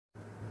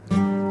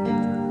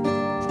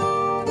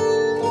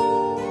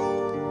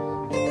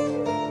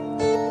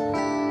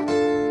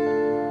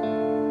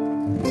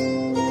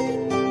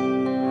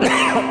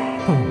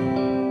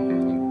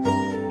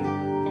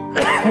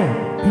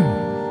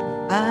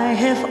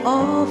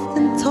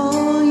often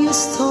told you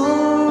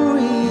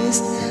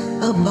stories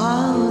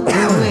about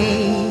the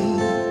way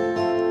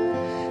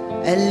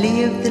I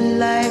live the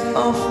life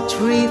of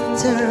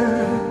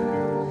drifter,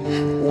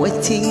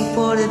 waiting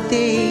for the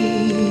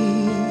day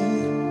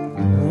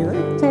when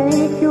I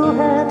take your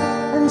hand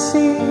and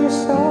sing your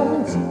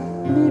songs,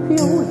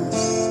 baby, I would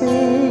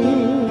say,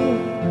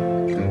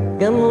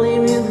 come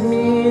live with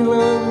me,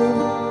 love,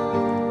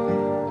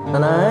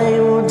 and I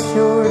would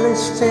surely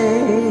stay.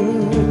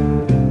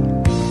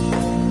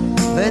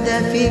 But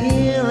I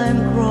feel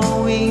I'm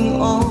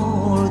growing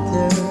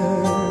older,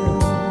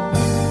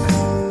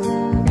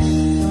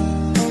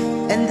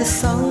 and the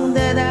song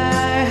that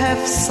I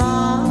have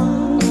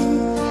sung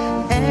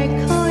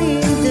echo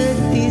in the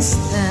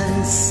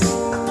distance,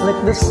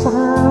 like the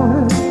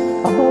sound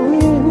of a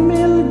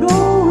windmill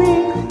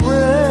going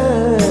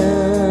round.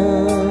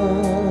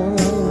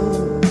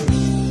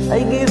 I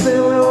guess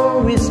I'll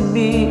always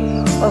be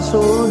a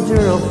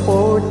soldier of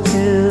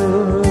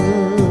fortune.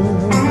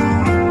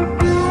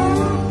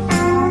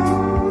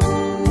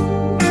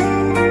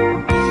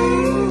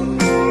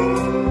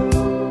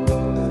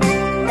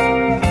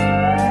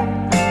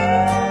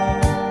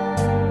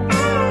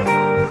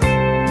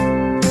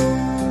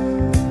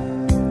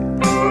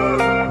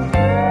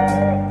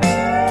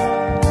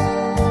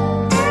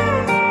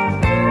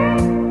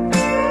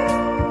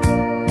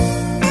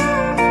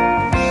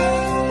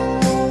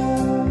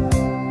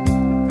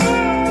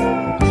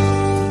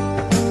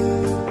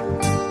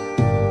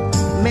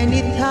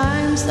 Many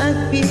times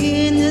I've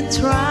been a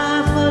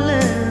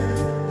traveler,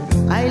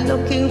 I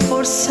looking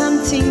for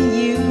something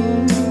new.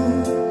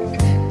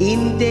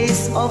 In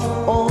days of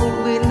old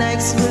when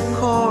nights were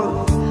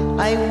cold,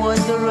 I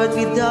wandered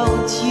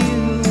without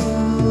you.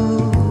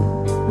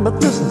 But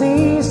those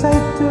days I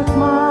took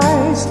my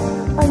eyes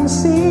and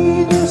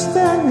see you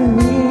standing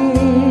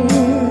near.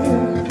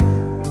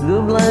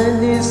 The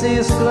blindness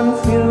is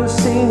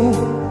confusing,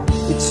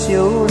 it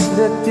shows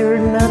that you're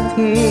not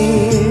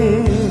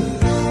here.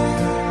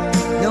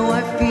 Now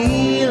I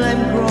feel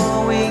I'm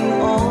growing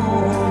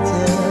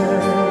older,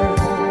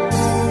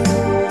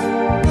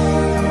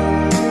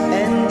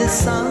 and the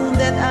song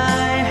that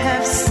I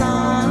have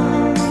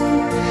sung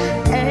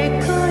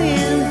echo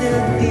in the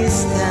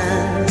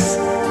distance,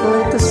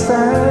 like the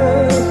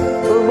sound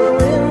of a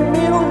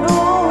windmill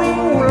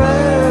going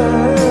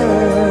round.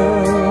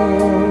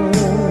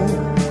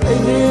 I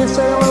guess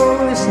I'll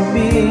always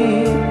be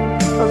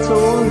a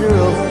soldier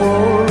of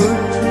fortune.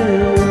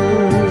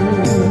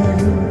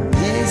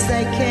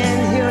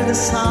 The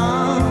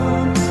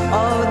sound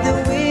of the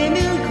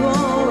windmill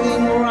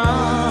going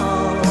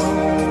round.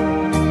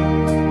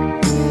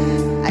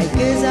 I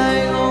guess I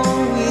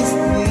always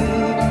be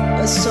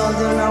a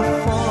soldier of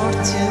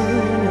fortune.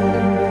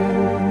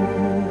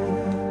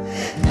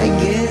 I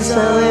guess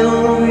I'll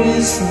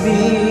always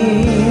be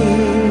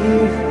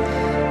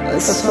a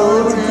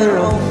soldier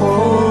of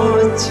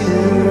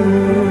fortune.